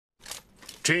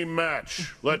Team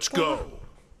match. Let's go.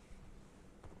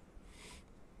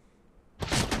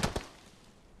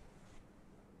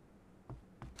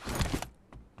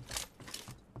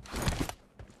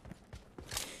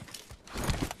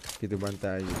 Kita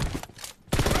bantai.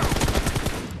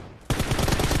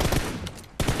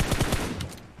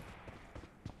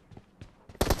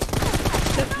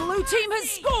 The blue team has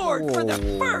scored for the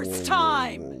first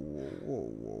time.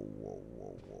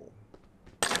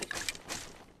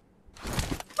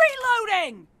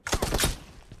 Reloading.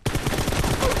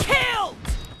 Killed.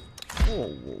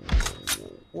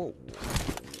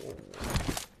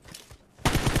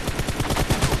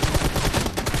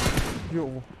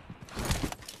 Yo.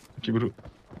 Okay, bro.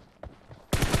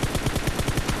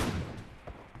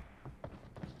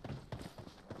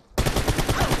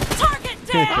 Target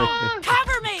down.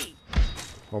 Cover me.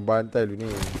 Membantai lu ni.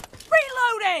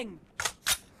 Reloading.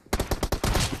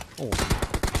 Oh.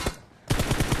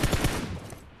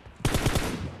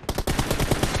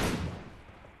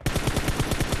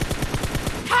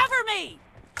 Cover me.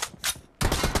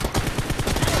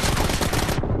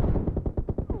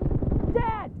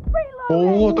 Dead.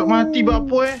 Reloading. Oh, tak mati buat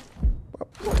apa eh?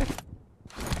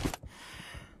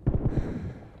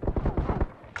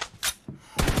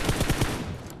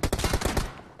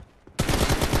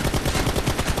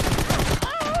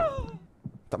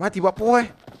 Tak mati buat apa eh?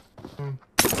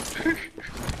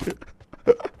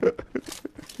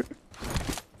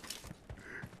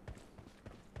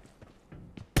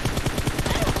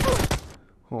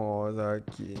 Oh,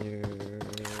 sakitnya.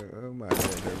 Mana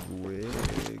ada gue?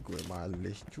 Gue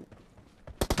males cuk.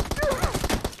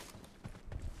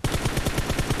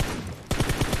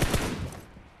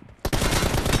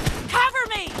 Cover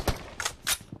me.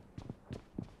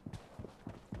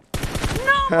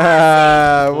 No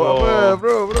Ha, buat apa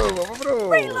bro? Buat apa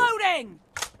bro? Reloading.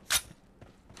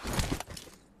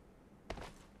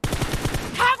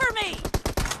 Cover me.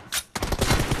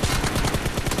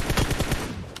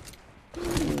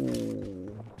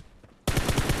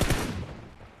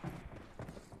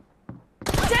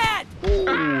 Dead.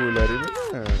 Lari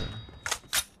mana?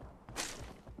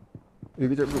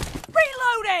 Kejap bro.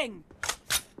 Reloading.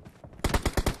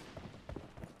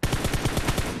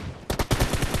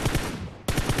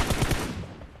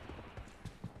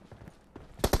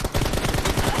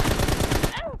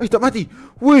 Tak mati.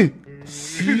 Weh.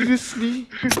 Seriously?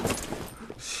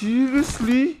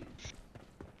 Seriously?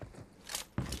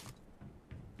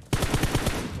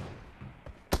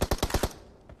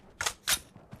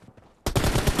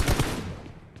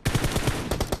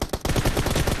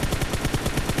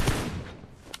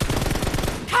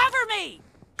 Cover me.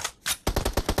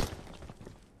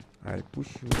 I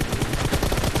push you.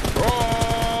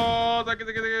 Oh, sakit.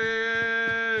 Sakit.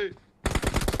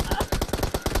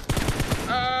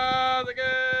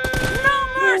 No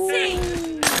mercy.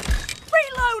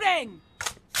 Reloading.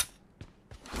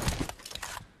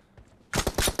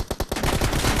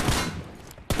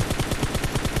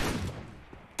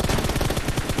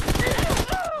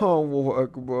 Allahu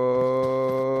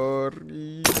Akbar.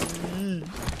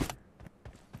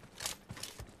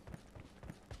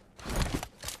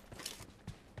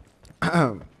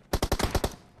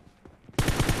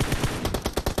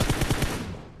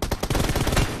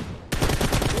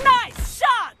 Nice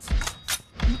shot.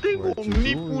 Tengok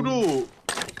menipu tu.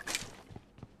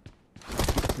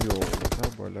 Yo,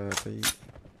 sabarlah tai.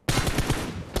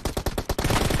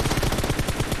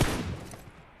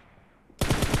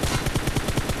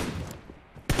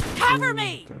 Cover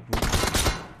me.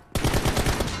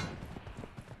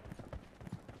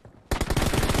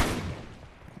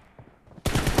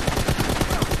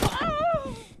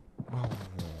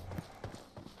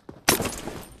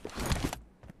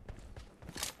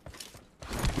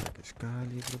 Sakit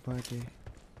sekali berbagai.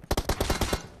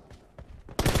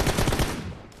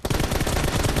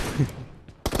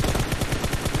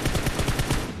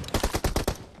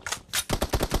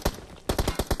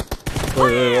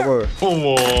 Oi, apa?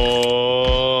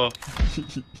 Oh.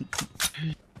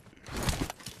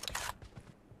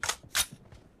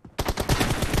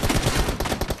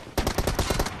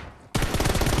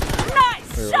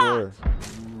 Nice shot.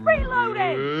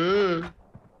 Reloading.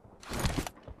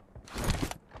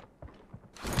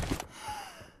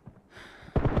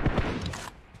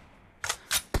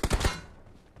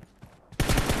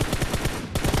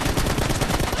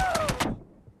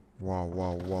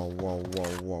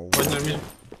 Wow. Banyak miss.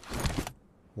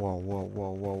 Wow.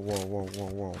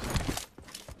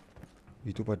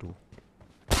 Itu padu.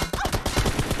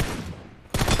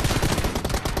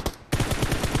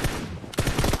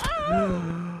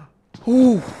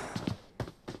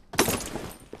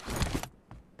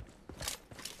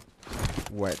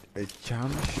 What a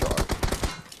jump shot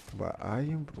by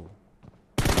IronPro.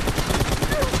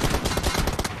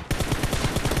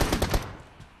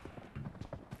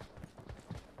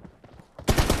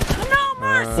 No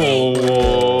mercy!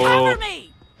 Oh. Cover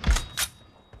me!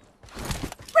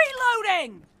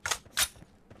 Reloading!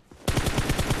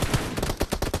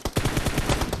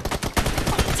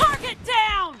 Target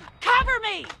down! Cover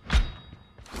me!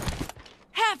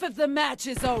 Half of the match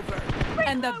is over,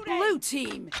 and the blue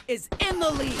team is in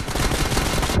the lead.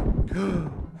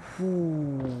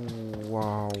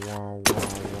 Wow.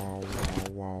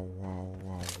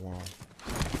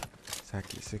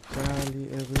 Sakit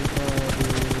sekali everybody.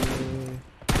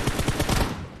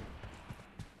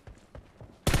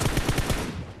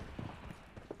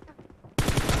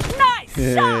 Nice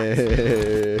shot!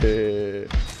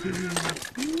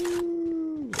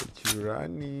 What you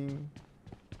running?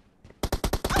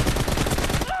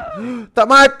 Tak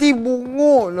mati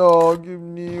bunguk lah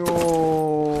game ni.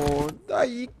 Oh, tak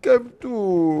ikan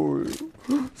betul.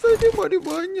 Saya tembak dia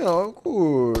banyak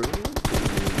kot.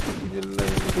 Dia punya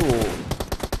line tu.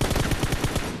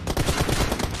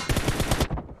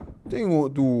 Tengok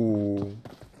tu.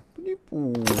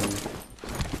 Penipu.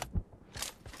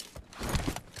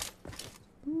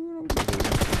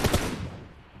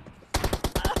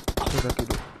 Sakit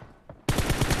tu.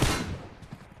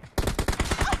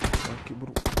 Sakit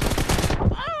bro.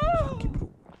 Sakit bro.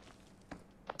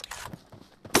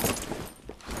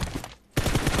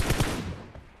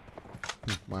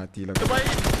 Matilah kau.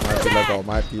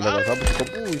 Matilah kau. Siapa suka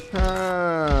push?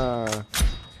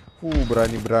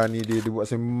 Berani-berani dia buat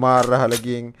saya marah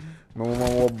lagi.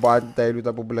 Mau bantai dulu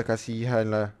tanpa belas kasihan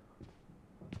lah.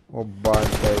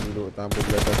 Bantai dulu tanpa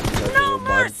belas kasihan dulu.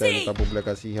 Bantai dulu tanpa belas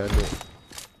kasihan dulu.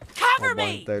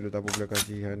 Bantai dulu tanpa belas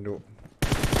kasihan dulu.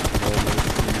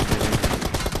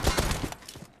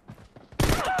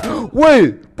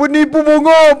 Woi, penipu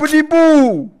bunga, penipu.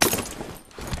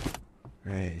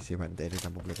 Si bantai dia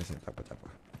tanpa belas kasihan. Tak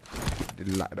apa.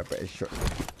 Dia luck dapat headshot tu.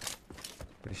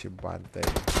 Pressure bantai.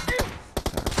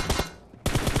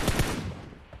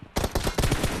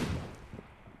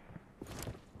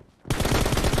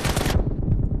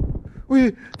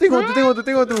 Wih, tengok tu.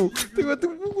 Tengok tu,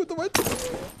 buku tu mati.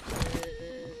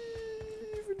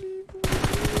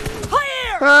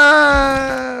 Clear!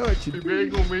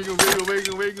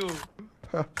 Bingung.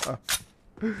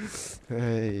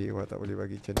 Hei, awak tak boleh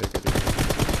bagi cendera kat dia.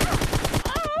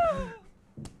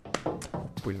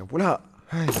 Pula.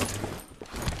 Hai.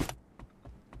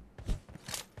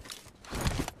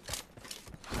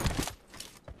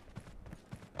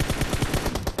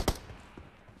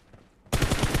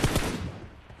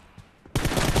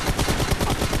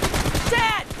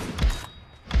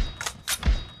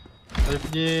 Saya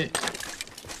punya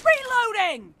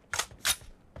Reloading!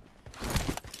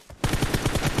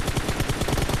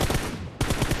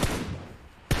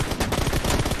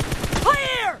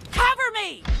 Clear! Cover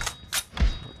me!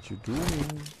 What you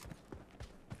doing?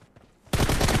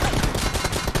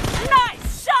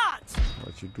 Nice shot!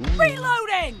 What you doing?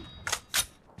 Reloading!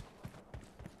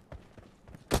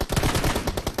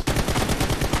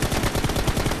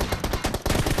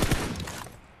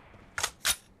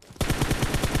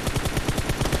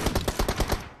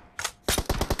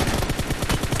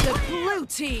 The blue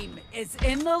team is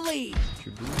in the lead. What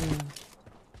you doing?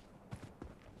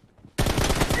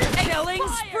 Killing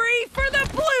spree for the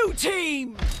blue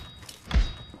team!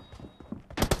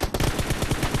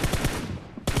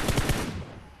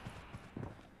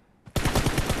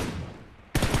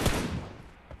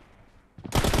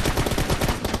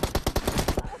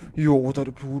 Yo, tak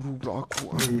ada peluru pula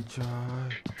aku. Anjay.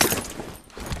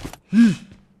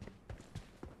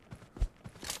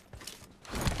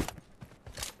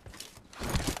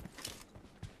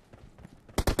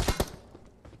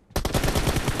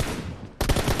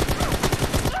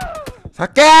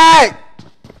 Sakit!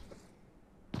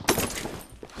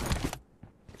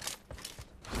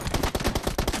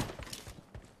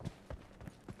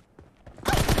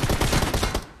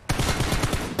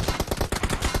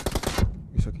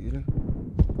 Sakit gila.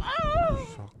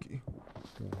 Sakit.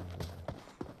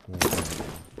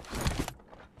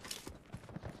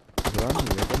 Berani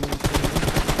ya kamu di sini.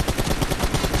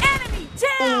 Enemy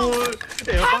down!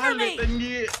 Mahal dia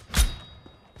tinggi.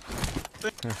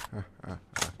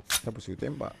 Siapa suruh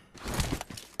tembak?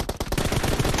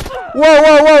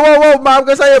 Wow.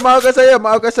 Maafkan saya. Maafkan kami.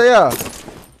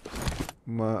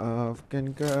 Maafkan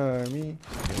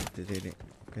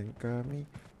kami.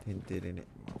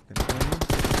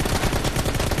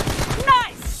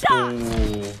 Nice shot!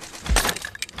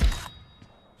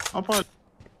 Apa?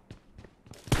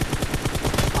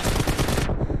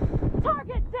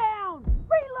 Target down!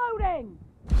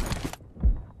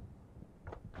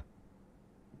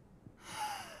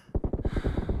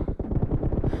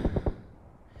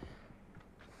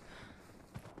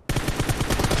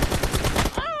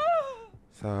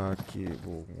 sikit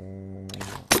bongok.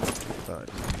 Tak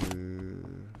ada.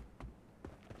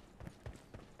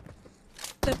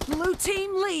 The blue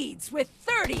team leads with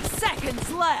 30 seconds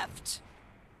left.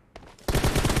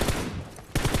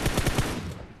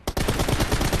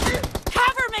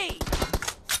 Cover me!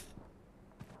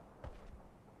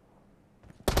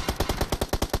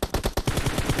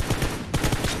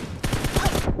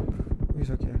 Wih,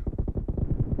 sakit eh.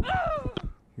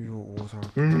 Yo,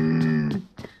 sakit.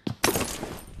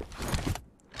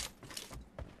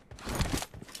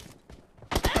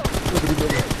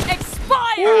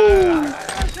 Expired!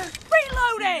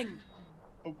 Reloading!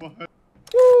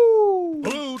 Woo!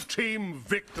 Blue team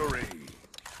victory.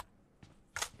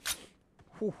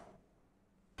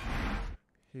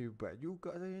 Hebat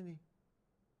juga saya ni.